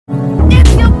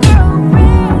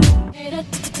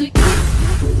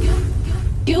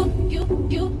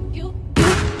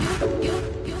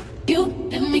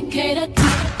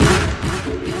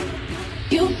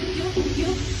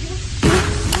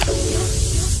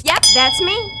That's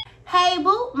me. Hey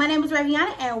boo, my name is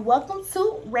Raviana and welcome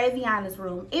to Raviana's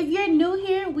Room. If you're new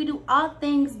here, we do all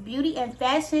things beauty and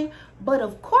fashion, but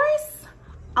of course,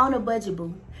 on a budget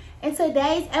boo. In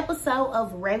today's episode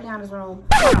of Raviana's Room,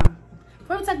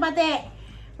 before we talk about that,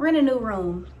 we're in a new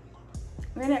room.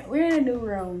 We're in a new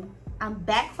room. I'm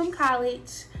back from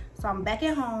college, so I'm back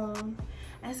at home.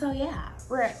 And so yeah,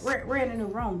 we're in a new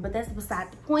room, but that's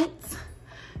beside the point.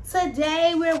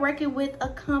 Today we're working with a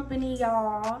company,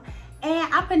 y'all.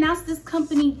 And I pronounce this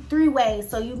company 3 ways.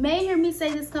 So you may hear me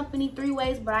say this company 3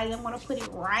 ways, but I am gonna put it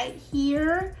right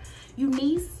here.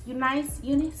 UNice,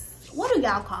 UNice. What do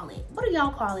y'all call it? What do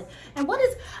y'all call it? And what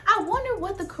is, I wonder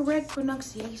what the correct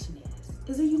pronunciation is.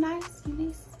 Is it UNice,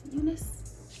 UNice?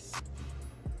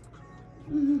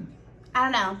 I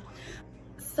don't know.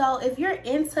 So if you're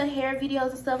into hair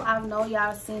videos and stuff, I know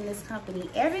y'all seen this company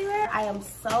everywhere. I am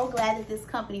so glad that this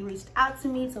company reached out to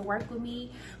me to work with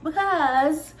me,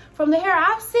 because from the hair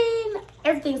I've seen,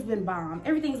 everything's been bomb.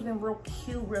 Everything's been real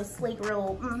cute, real sleek,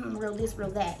 real real this,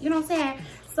 real that. You know what I'm saying?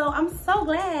 So I'm so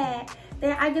glad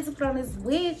that I get to put on this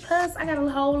wig, plus I got a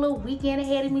whole little weekend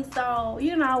ahead of me. So,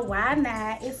 you know, why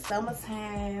not? It's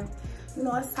summertime. You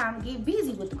know, it's time to get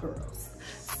busy with the girls.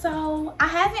 So I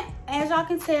haven't, as y'all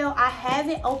can tell, I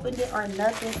haven't opened it or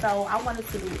nothing. So I wanted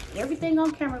to do everything on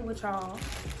camera with y'all.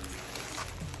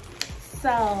 So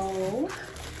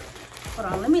hold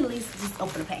on, let me at least just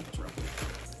open the package real quick.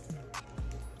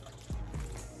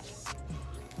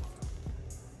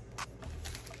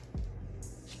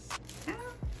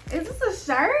 Is this a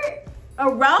shirt? A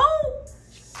robe?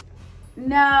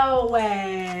 No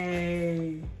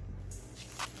way.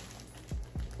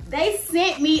 They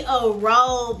sent me a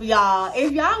robe, y'all.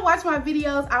 If y'all watch my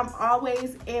videos, I'm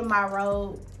always in my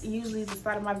robe, usually the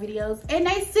start of my videos. And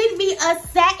they sent me a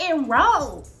satin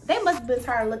robe. They must have been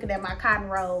tired of looking at my cotton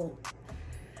robe.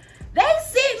 They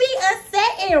sent me a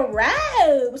satin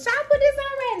robe. Should I put this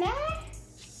on right now?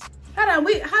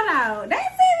 Hold on. They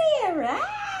sent me a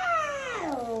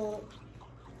robe.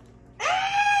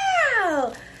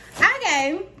 Oh,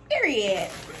 okay, period.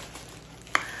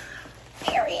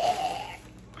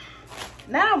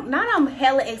 Now I'm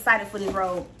hella excited for this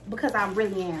robe, because I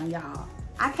really am, y'all.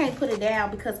 I can't put it down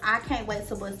because I can't wait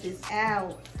to bust this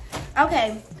out.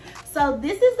 Okay, so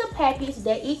this is the package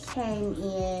that it came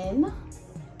in.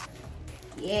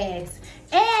 Yes,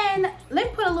 and let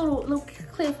me put a little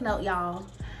cliff note, y'all.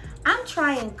 I'm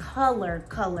trying color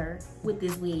with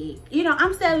this wig. You know,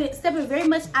 I'm stepping very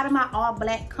much out of my all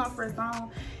black comfort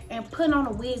zone and putting on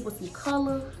a wig with some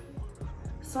color.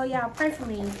 So y'all pray for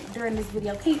me during this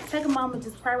video. Can you take a moment,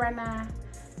 just pray right now?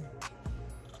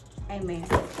 Amen.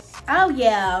 Oh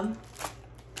yeah,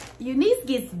 UNice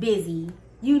gets busy.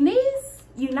 UNice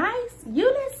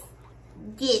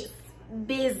gets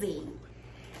busy.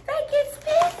 They get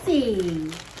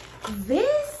busy.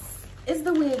 This is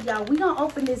the wig, y'all. We gonna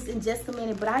open this in just a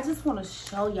minute, but I just want to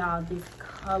show y'all this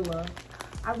color.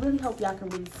 I really hope y'all can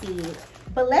really see it.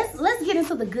 But let's get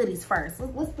into the goodies first.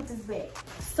 Let's put this back.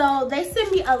 So they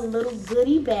sent me a little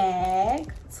goodie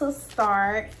bag to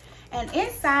start. And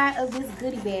inside of this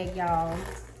goodie bag, y'all,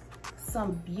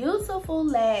 some beautiful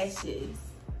lashes.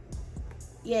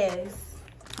 Yes.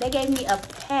 They gave me a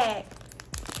pack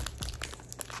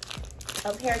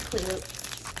of hair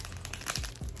clips.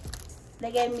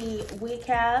 They gave me wig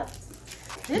cap.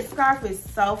 This scarf is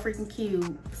so freaking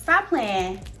cute. Stop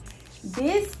playing.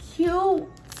 This cute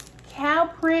cow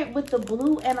print with the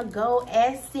blue and a gold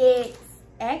accents,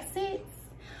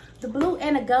 the blue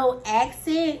and a gold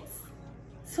accents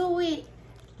to it.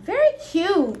 Very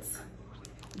cute,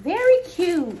 very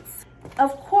cute.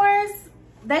 Of course,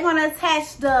 they're gonna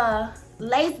attach the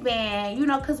lace band, you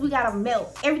know, because we gotta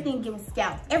melt everything, giving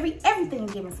scalp, everything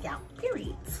giving scalp,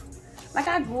 period. Like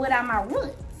I grew it out my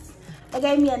roots. They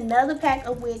gave me another pack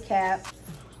of wig caps.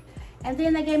 And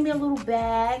then they gave me a little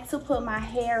bag to put my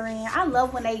hair in. I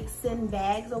love when they send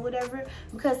bags or whatever,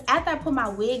 because after I put my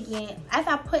wig in,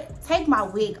 take my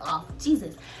wig off,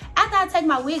 Jesus. After I take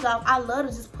my wig off, I love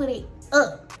to just put it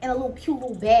up in a little cute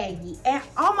little baggie. And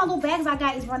all my little bags I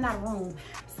got is running out of room.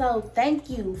 So thank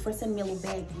you for sending me a little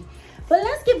baggie. But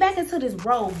let's get back into this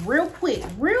robe real quick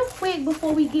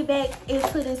before we get back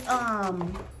into this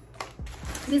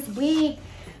this wig.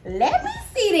 Let me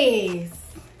see this.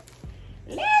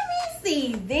 Let me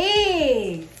see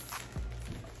this.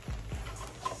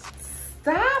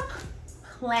 Stop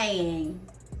playing.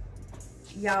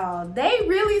 Y'all, they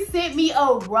really sent me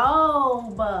a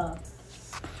robe.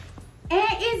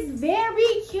 And it's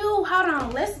very cute. Hold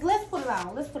on, let's put it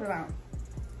on. Let's put it on.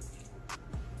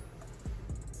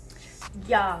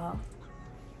 Y'all.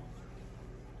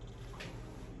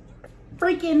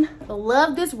 freaking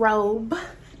love this robe.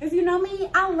 If you know me,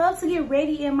 I love to get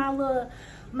ready in my little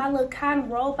cotton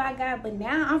robe I got, but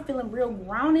now I'm feeling real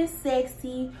grown and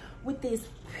sexy with this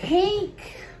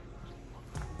pink.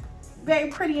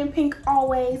 Very pretty in pink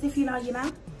always, if you know, you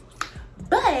know.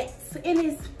 But in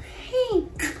this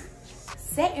pink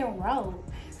satin robe.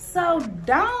 So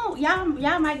don't,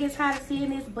 y'all might get tired of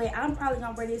seeing this, but I'm probably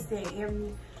gonna wear this in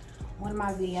every one of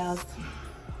my videos.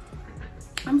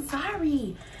 I'm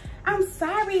sorry.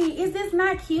 Is this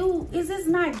not cute? Is this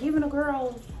not giving a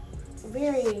girl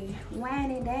very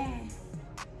wine and dine?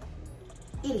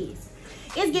 It is.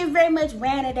 It's getting very much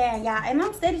wine and dine, y'all. And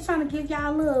I'm steady trying to give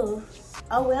y'all a little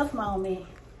OF moment.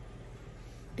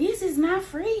 This is not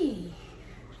free.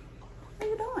 What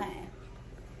are you doing?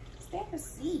 Stay in the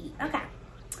seat. Okay.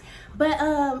 But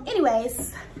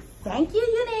anyways, thank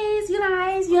you,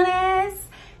 UNice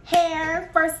hair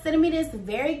for sending me this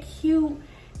very cute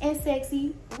and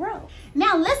sexy robe.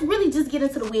 Now let's really just get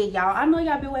into the wig, y'all. I know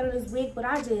y'all been wearing this wig, but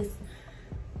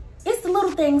it's the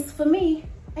little things for me,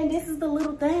 and this is the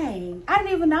little thing. I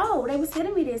didn't even know they were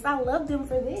sending me this. I love them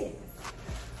for this.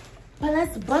 But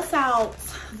let's bust out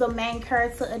the main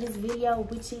character of this video,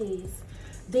 which is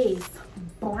this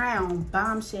brown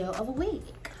bombshell of a wig.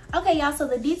 Okay, y'all, so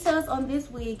the details on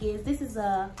this wig is this is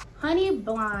a honey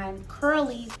blonde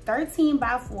curly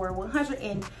 13x4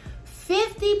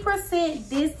 150%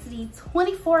 density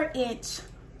 24-inch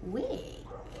wig,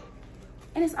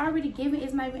 and it's already given.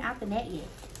 It's not even out the net yet.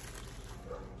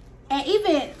 And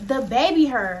even the baby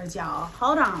hairs, y'all,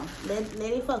 hold on, let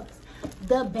it focus.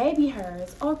 The baby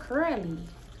hairs are curly.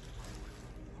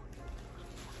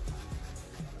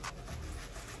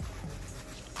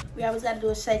 We always got to do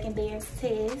a shake and dance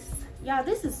test. Y'all,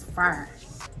 this is fire.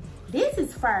 This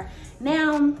is fire.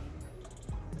 Now,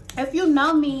 if you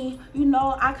know me, you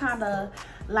know I kind of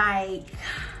like,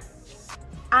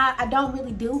 I don't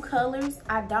really do colors.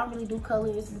 I don't really do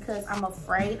colors because I'm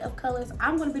afraid of colors.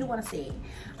 I'm going to be the one to say it.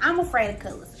 I'm afraid of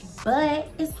colors. But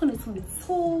it's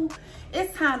 2022.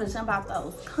 It's time to jump out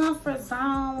those comfort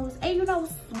zones and, you know,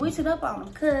 switch it up on them,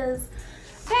 because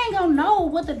they ain't going to know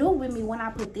what to do with me when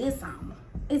I put this on.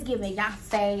 It's giving y'all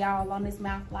say y'all on this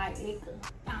mouth like ick.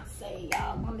 Y'all say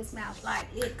y'all on this mouth like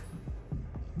ick.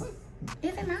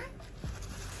 Is it not?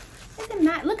 Is it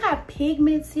not? Look how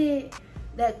pigmented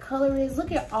that color is.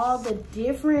 Look at all the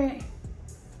different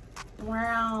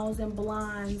browns and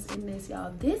blondes in this,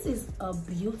 y'all. This is a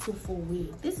beautiful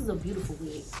wig. This is a beautiful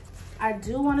wig. I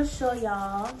do want to show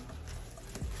y'all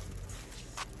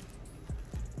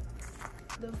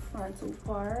the frontal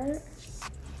part.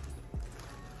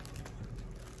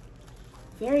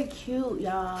 Very cute,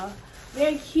 y'all.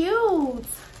 Very cute.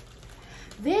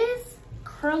 This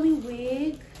curly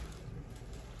wig,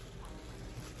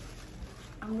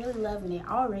 I'm really loving it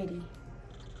already.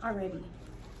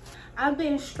 I've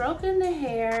been stroking the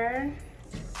hair.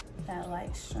 Got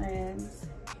like strands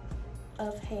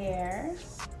of hair.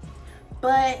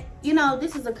 But, you know,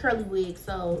 this is a curly wig,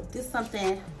 so this is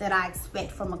something that I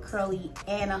expect from a curly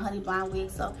and a honey blonde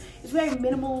wig. So it's very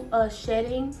minimal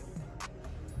shedding.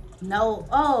 No,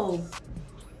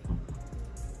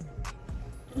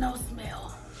 no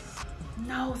smell.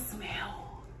 No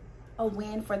smell. A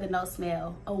win for the no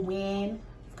smell. A win,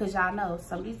 because y'all know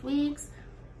some of these wigs,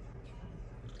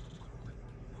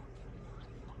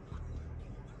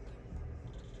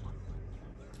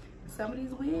 so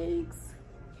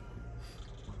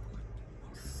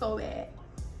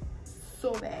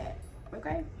bad,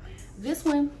 okay? This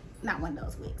one, not one of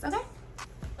those wigs, okay?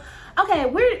 Okay,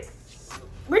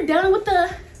 we're done with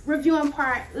the reviewing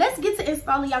part. Let's get to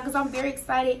installing, y'all, because I'm very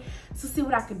excited to see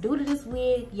what I can do to this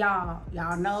wig. Y'all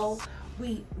know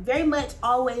we very much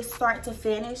always start to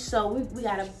finish, so we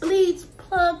got a bleach,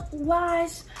 plug,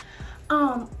 wash,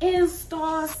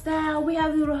 install style. We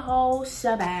have to do the whole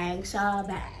shebang.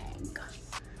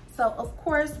 So of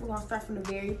course we're gonna start from the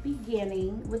very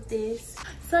beginning with this.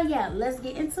 So yeah, let's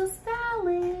get into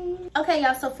styling. Okay,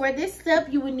 y'all, so for this step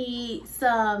you would need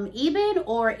some Eben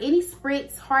or any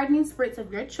spritz, hardening spritz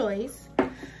of your choice,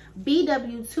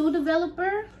 BW2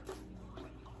 developer,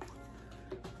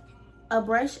 a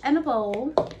brush and a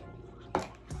bowl,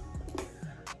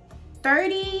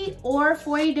 30 or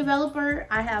 40 developer.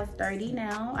 I have 30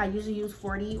 now. I usually use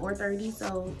 40 or 30,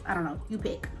 so I don't know, you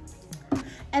pick.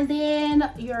 And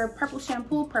then your purple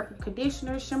shampoo, purple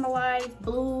conditioner, Shimmer Light,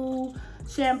 blue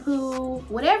shampoo,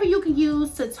 whatever you can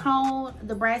use to tone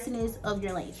the brassiness of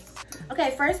your lace.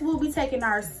 Okay, first we'll be taking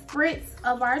our spritz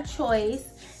of our choice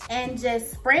and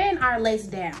just spraying our lace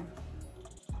down.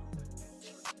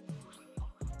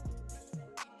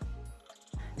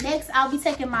 Next, I'll be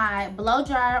taking my blow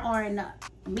dryer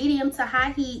medium to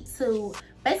high heat to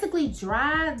basically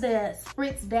dry the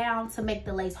spritz down to make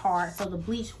the lace hard so the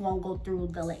bleach won't go through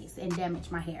the lace and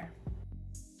damage my hair.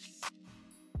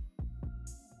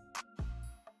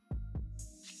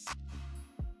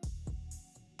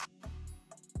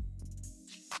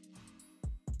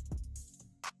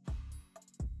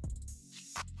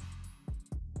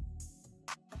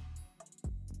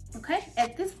 Okay,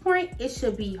 at this point, it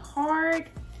should be hard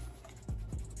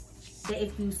that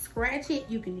if you scratch it,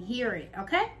 you can hear it,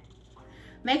 okay?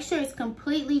 Make sure it's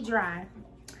completely dry.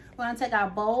 We're gonna take our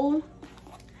bowl,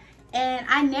 and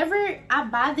I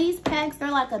buy these packs, they're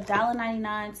like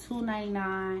 $1.99,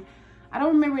 $2.99. I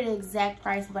don't remember the exact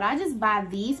price, but I just buy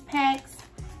these packs,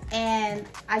 and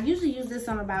I usually use this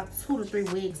on about 2 to 3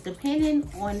 wigs, depending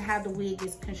on how the wig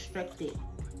is constructed.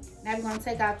 Now we're gonna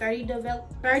take our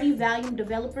 30 volume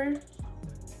developer.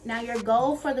 Now your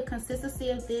goal for the consistency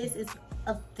of this is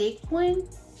a thick one,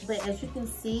 but as you can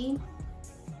see,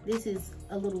 this is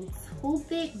a little too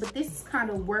thick, but this is kind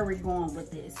of where we're going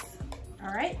with this.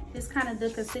 All right, this kind of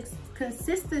the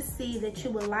consistency that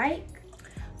you would like.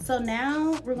 So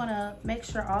now we're gonna make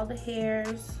sure all the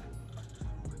hairs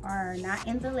are not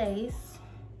in the lace.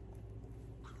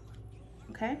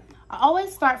 Okay, I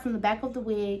always start from the back of the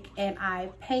wig and I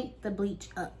paint the bleach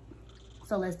up.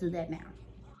 So let's do that now.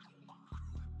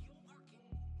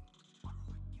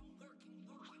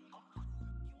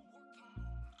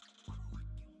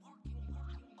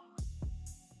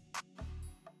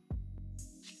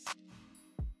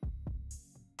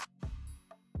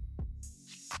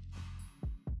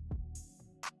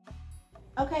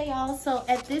 Okay, y'all, so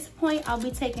at this point, I'll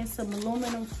be taking some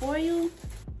aluminum foil.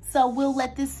 So we'll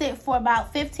let this sit for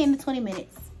about 15 to 20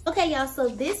 minutes. Okay, y'all, so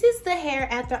this is the hair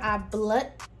after I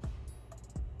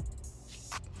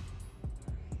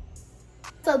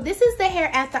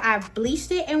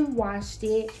bleached it and washed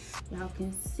it. Y'all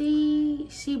can see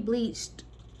she bleached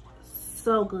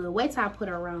so good. Wait till I put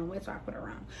her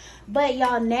on. But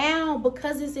y'all, now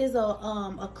because this is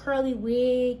a curly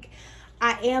wig,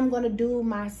 I am gonna do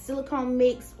my silicone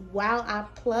mix while I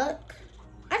pluck.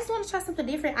 I just want to try something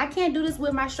different. I can't do this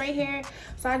with my straight hair,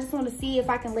 so I just want to see if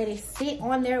I can let it sit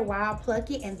on there while I pluck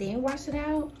it and then wash it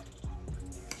out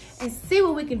and see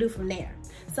what we can do from there.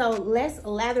 So let's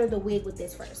lather the wig with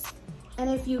this first. And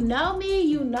if you know me,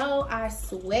 you know I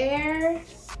swear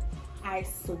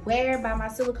by my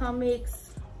silicone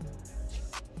mix.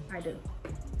 I do.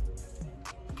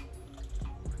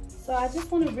 So I just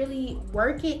want to really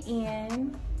work it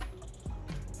in.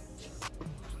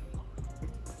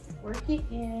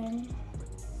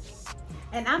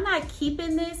 And I'm not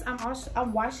keeping this.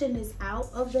 I'm washing this out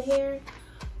of the hair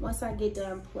once I get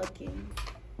done plucking.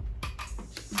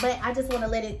 But I just want to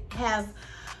let it have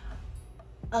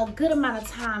a good amount of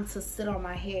time to sit on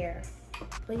my hair.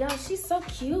 But y'all, she's so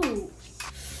cute.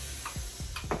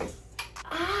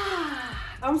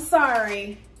 I'm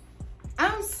sorry,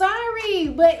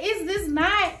 but is this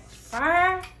not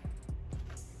fire?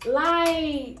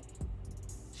 Like,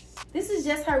 this is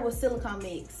just her with silicone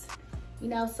mix, you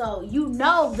know, so you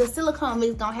know the silicone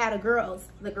mix don't have the girls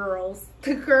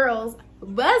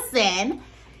bussing.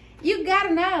 You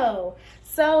gotta know.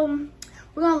 So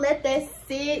we're gonna let that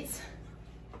sit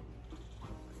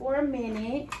for a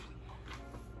minute.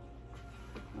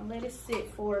 I'll let it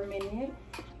sit for a minute.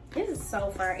 This is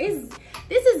so far.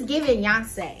 This is giving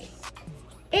Beyonce.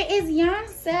 It is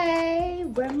Beyonce.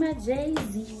 Where my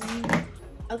Jay-Z?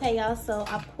 Okay, y'all, so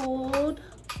I pulled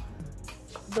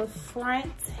the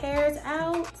front hairs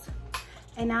out,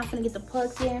 and now I'm gonna get the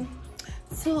plucking.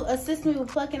 To assist me with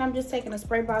plucking, I'm just taking a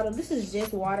spray bottle. This is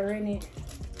just water in it.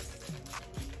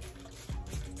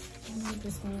 And I'm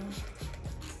just gonna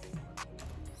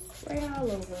spray it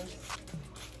all over.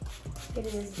 Get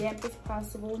it as damp as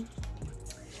possible.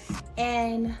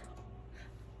 And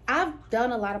I've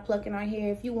done a lot of plucking on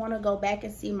here. If you want to go back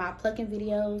and see my plucking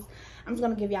videos, I'm just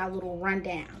gonna give y'all a little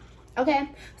rundown. Okay,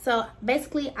 so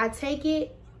basically I take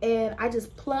it and I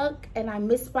just pluck and I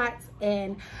miss spots,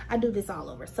 and I do this all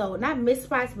over. So not miss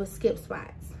spots, but skip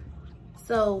spots.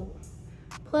 So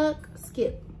pluck,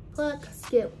 skip, pluck,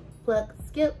 skip, pluck,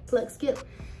 skip, pluck, skip.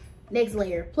 Next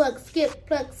layer, pluck, skip,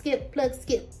 pluck, skip, pluck,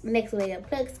 skip. Next layer,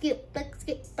 pluck, skip, pluck,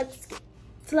 skip, pluck, skip.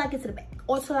 Till I get to the back,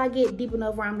 or till I get deep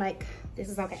enough where I'm like, this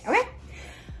is okay, okay?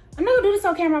 I'm not gonna do this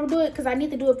on camera. I'm gonna do it because I need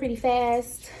to do it pretty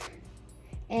fast.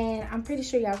 And I'm pretty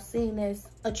sure y'all seen this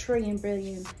a trillion,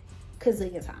 billion,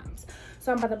 gazillion times.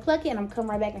 So I'm about to pluck it and I'm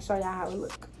coming right back and show y'all how it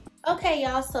look. Okay,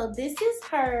 y'all, so this is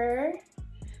her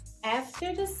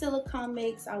after the silicone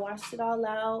mix. I washed it all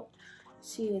out.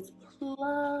 She is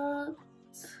plucked.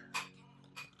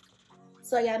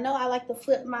 So y'all know I like to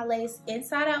flip my lace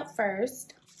inside out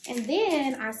first. And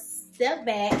then I step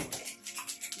back,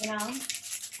 you know,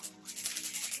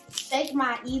 take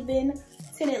my even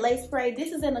tinted lace spray.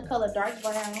 This is in the color dark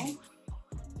brown.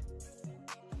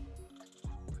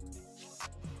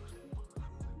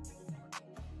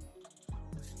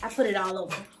 I put it all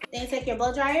over. Then take your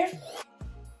blow dryer.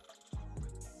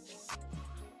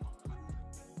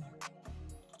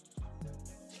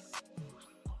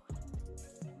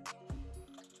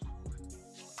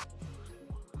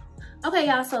 Okay,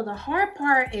 y'all, so the hard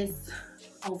part is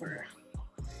over.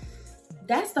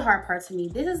 That's the hard part to me.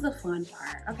 This is the fun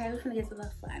part. Okay, we're gonna get to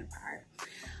the fun part.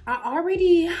 I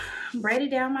already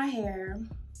braided down my hair.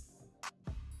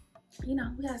 You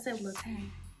know, we gotta save a little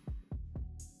time.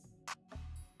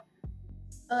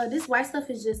 This white stuff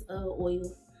is just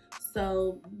oil.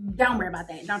 So don't worry about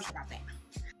that. Don't worry about that.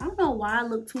 I don't know why I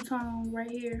look two-tone right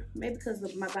here. Maybe because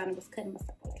my body was cutting my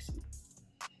circulation.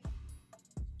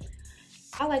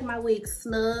 I like my wig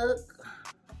snug.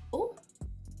 Oh,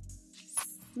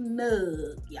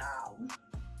 snug, y'all.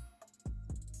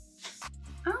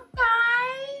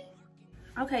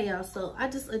 Okay, y'all, so I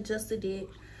just adjusted it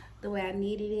the way I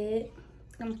needed it.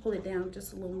 I'm gonna pull it down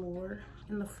just a little more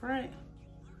in the front.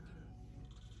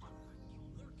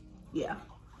 Yeah,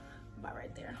 about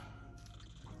right there.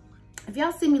 If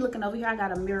y'all see me looking over here, I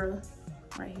got a mirror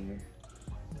right here.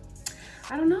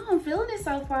 I don't know, I'm feeling it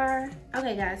so far.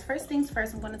 Okay guys, first things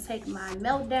first, I'm gonna take my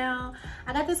meltdown.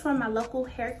 I got this from my local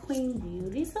Hair Queen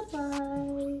beauty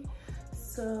supply.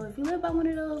 So if you live by one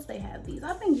of those, they have these.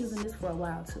 I've been using this for a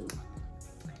while too.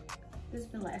 It's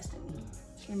been lasting me.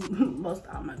 In most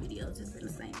all my videos, it's been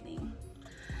the same thing.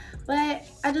 But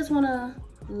I just wanna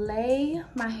lay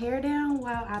my hair down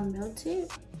while I melt it.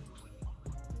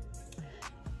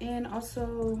 And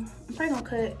also, I'm probably gonna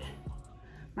cut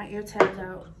my ear tabs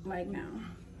out like now.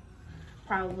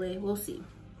 Probably, we'll see.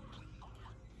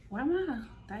 Why am I?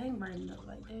 That ain't brightening up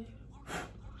like that.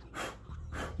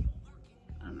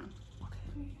 I don't know.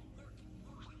 Okay.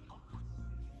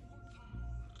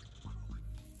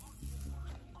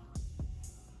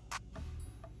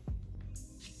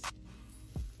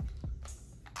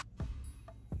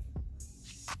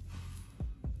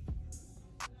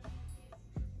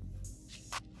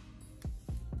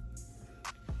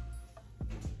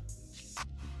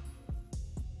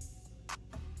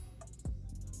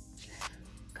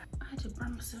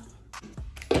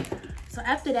 So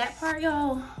after that part,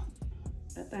 y'all,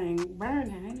 that thing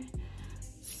burning.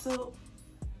 So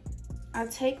I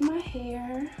take my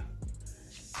hair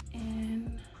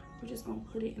and we're just gonna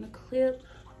put it in a clip,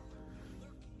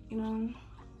 you know,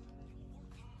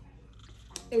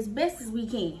 as best as we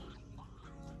can.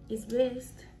 As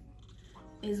best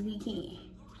as we can.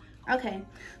 Okay,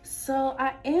 so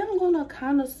I am gonna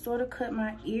kind of sort of cut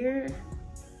my ear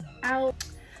out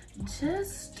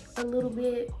just a little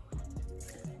bit.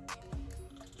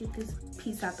 Get this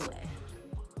piece out the way.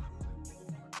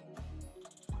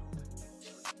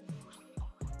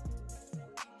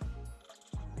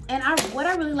 And what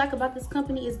I really like about this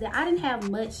company is that I didn't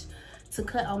have much to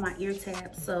cut on my ear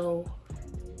tab, so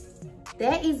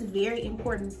that is very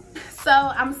important. So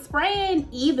I'm spraying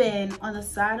even on the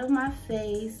side of my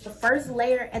face. The first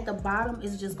layer at the bottom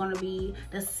is just gonna be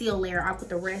the seal layer. I'll put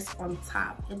the rest on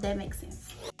top, if that makes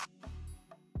sense.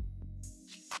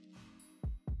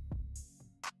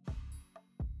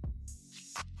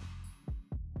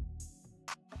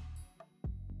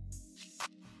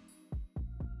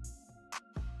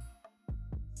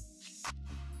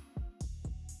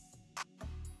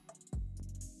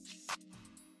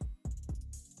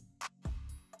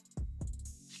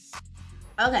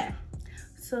 Okay,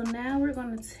 so now we're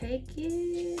gonna take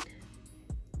it,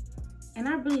 and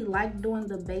I really like doing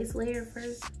the base layer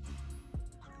first.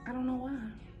 I don't know why.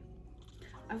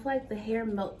 I feel like the hair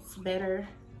melts better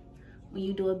when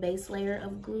you do a base layer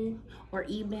of glue or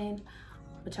even,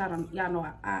 but y'all know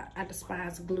I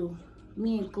despise glue.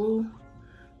 Me and glue,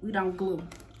 we don't glue.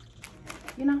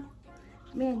 You know,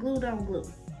 me and glue don't glue.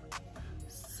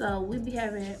 So we be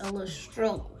having a little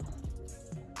struggle.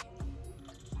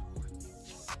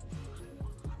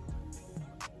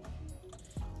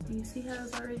 You see how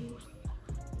it's already,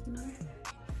 you know?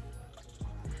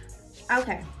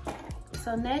 Okay,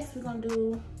 so next we're gonna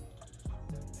do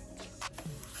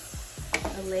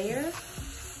a layer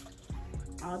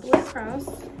all the way across.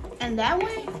 And that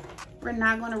way, we're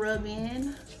not gonna rub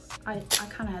in. I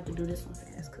kind of have to do this one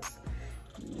fast because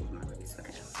my lace,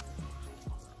 okay.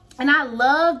 And I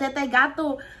love that they got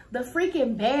the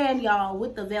freaking band, y'all,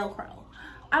 with the Velcro.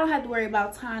 I don't have to worry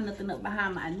about tying nothing up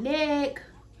behind my neck.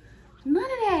 None of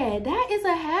that. That is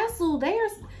a hassle.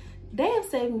 They have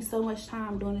saved me so much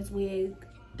time doing this wig.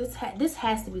 This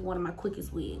has to be one of my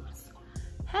quickest wigs.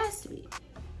 Has to be.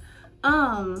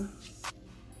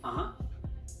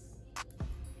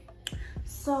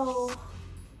 So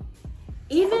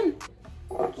even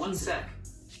one sec.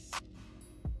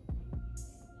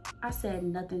 I said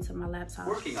nothing to my laptop.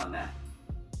 Working on that.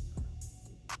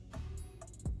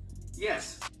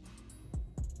 Yes.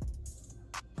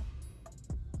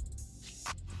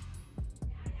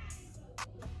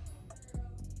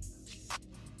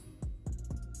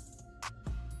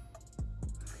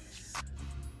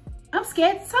 I'm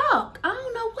scared to talk. I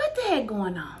don't know what the heck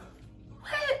going on.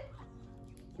 What?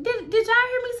 Did y'all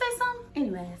hear me say something?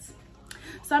 Anyways,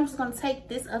 so I'm just gonna take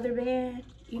this other band,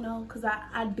 you know, cause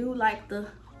I do like the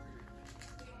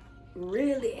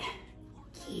really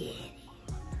get it.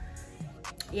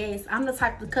 Yes, I'm the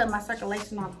type to cut my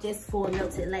circulation off just for a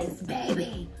melted lace,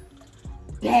 baby.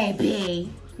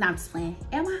 Baby. Nah, I'm just playing.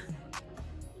 Am I?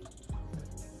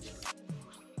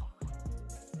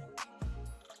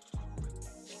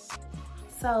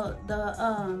 So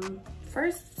the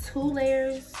first 2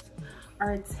 layers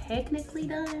are technically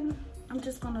done. I'm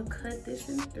just gonna cut this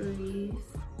in 3s.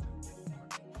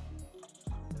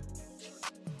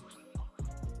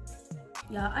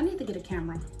 Y'all, I need to get a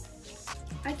camera.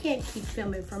 I can't keep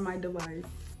filming from my device.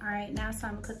 All right, now it's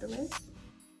time to cut the lace.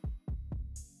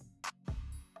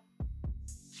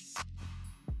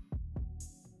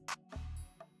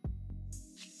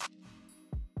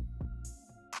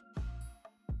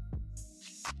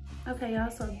 Okay,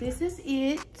 y'all, so this is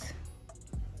it.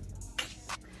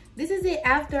 This is it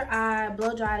after I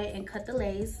blow dried it and cut the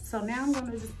lace. So now I'm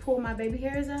gonna just pull my baby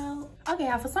hairs out. Okay,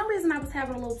 y'all, for some reason I was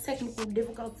having a little technical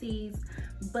difficulties,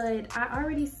 but I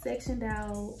already sectioned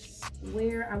out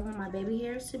where I want my baby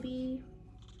hairs to be.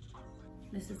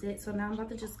 This is it. So now I'm about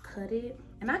to just cut it.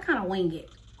 And I kind of wing it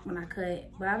when I cut,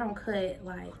 but I don't cut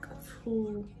like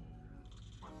too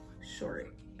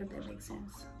short, if that makes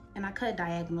sense. And I cut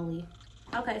diagonally.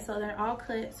 Okay, so they're all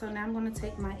cut. So now I'm gonna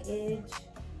take my edge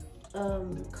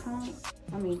comb,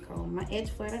 my edge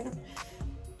flatter.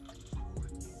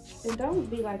 And don't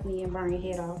be like me and burn your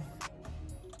head off.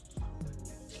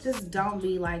 Just don't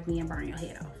be like me and burn your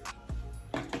head off.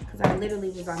 Cause I literally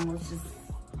was almost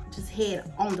just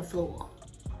head on the floor.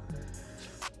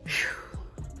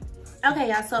 Okay,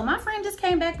 y'all, so my friend just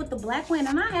came back with the black one,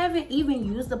 and I haven't even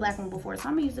used the black one before, so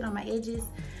I'm gonna use it on my edges,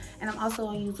 and I'm also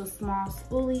gonna use a small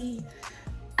spoolie.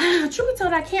 Truth be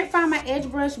told, I can't find my edge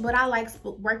brush, but I like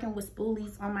working with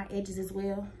spoolies on my edges as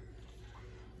well.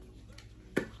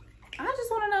 I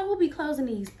just want to know who be closing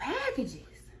these packages.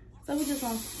 So we're just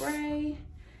gonna spray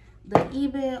the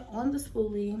even on the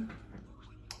spoolie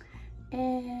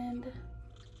and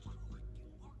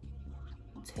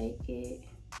take it,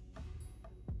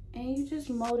 and you just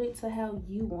mold it to how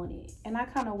you want it. And I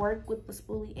kind of work with the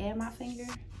spoolie and my finger.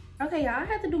 Okay, y'all, I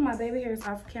had to do my baby hairs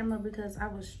off camera because I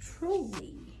was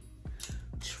truly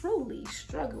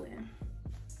struggling.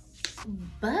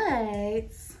 But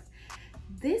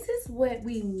this is what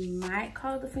we might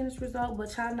call the finished result,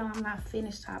 but y'all know I'm not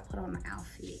finished till I put on the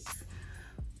outfit.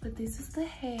 But this is the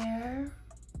hair.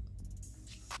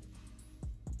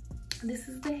 This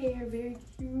is the hair, very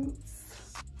cute.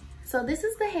 So this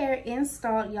is the hair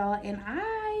installed, y'all, and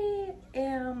I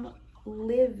am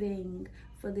living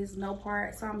for this no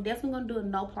part. So I'm definitely gonna do a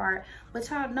no part, but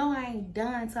y'all know I ain't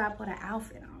done till I put an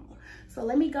outfit on. So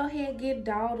let me go ahead, get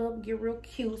dolled up, get real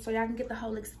cute so y'all can get the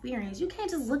whole experience. You can't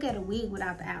just look at a wig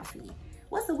without the outfit.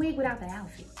 What's a wig without the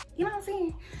outfit? You know what I'm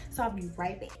saying? So I'll be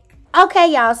right back.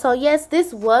 Okay, y'all, so yes,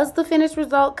 this was the finished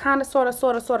result. Kind of, sort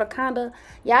of, kind of.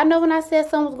 Y'all know when I said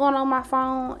something was going on my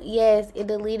phone? Yes, it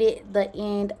deleted the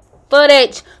end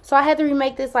footage. So I had to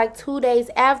remake this like 2 days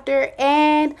after,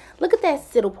 and look at that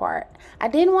siddle part. I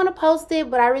didn't want to post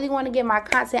it, but I really want to get my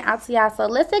content out to y'all, so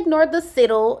let's ignore the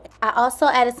siddle. I also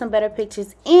added some better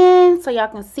pictures in so y'all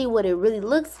can see what it really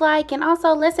looks like, and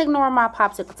also let's ignore my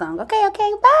popsicle tongue. Okay,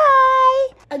 bye.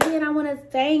 Again, I want to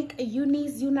thank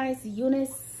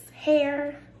UNice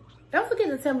hair. Don't forget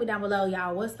to tell me down below,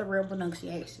 y'all, what's the real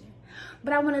pronunciation.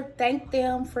 But I want to thank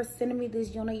them for sending me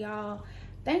this unit, y'all.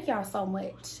 Thank y'all so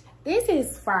much. This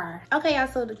is fire. Okay, y'all,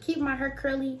 so to keep my hair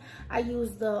curly, I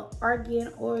use the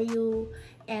argan oil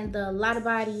and the Lotta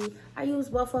Body. I use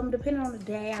both of them depending on the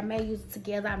day. I may use it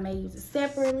together, I may use it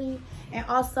separately. And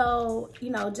also, you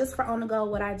know, just for on the go,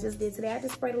 what I just did today, I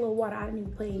just sprayed a little water. I didn't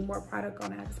even put any more product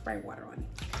on it. I just sprayed water on it.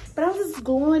 But I'm just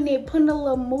going there, putting a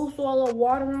little mousse or a little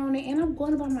water on it, and I'm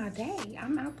going about my day.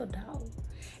 I'm out the door.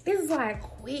 This is like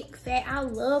quick, fat. I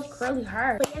love curly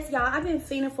hair. But yes, y'all, I've been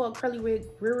fiending for a curly wig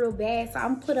real bad. So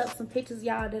I'm put up some pictures,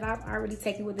 y'all, that I've already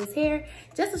taken with this hair,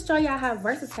 just to show y'all how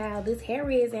versatile this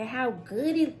hair is and how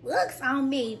good it looks on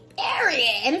me,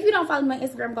 period. And if you don't follow me on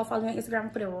Instagram, go follow me on Instagram. I'll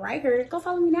put it right here. Go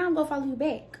follow me now and go follow you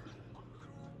back.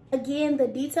 Again, the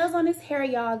details on this hair,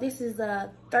 y'all, this is a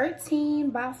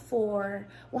 13x4,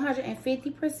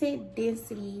 150%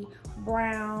 density,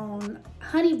 brown,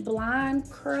 honey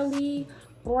blonde, curly,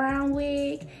 brown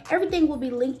wig. Everything will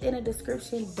be linked in the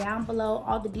description down below.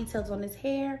 All the details on this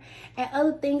hair and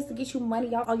other things to get you money,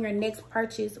 y'all, on your next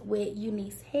purchase with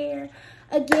UNice hair.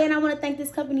 Again, I want to thank this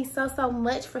company so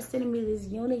much for sending me this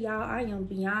unit, y'all. I am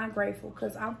beyond grateful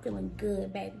because I'm feeling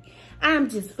good, baby. I'm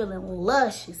just feeling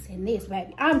luscious in this,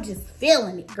 baby. I'm just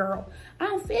feeling it, girl.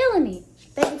 I'm feeling it.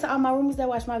 Thank you to all my roomies that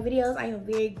watch my videos. I am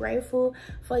very grateful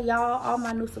for y'all, all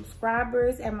my new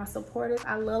subscribers and my supporters.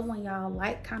 I love when y'all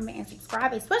like, comment, and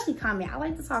subscribe, especially comment. I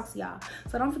like to talk to y'all.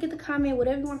 So don't forget to comment.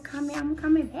 Whatever you want to comment, I'm going to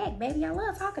comment back, baby. I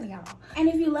love talking to y'all. And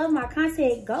if you love my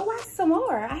content, go watch some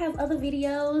more. I have other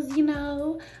videos, you know.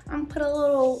 I'm put a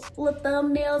little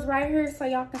thumbnails right here so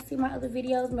y'all can see my other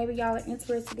videos. Maybe y'all are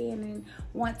interested in and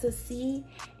want to see.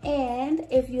 And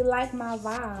if you like my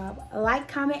vibe, like,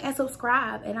 comment, and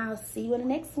subscribe. And I'll see you in the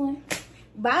next one.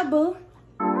 Bye, boo.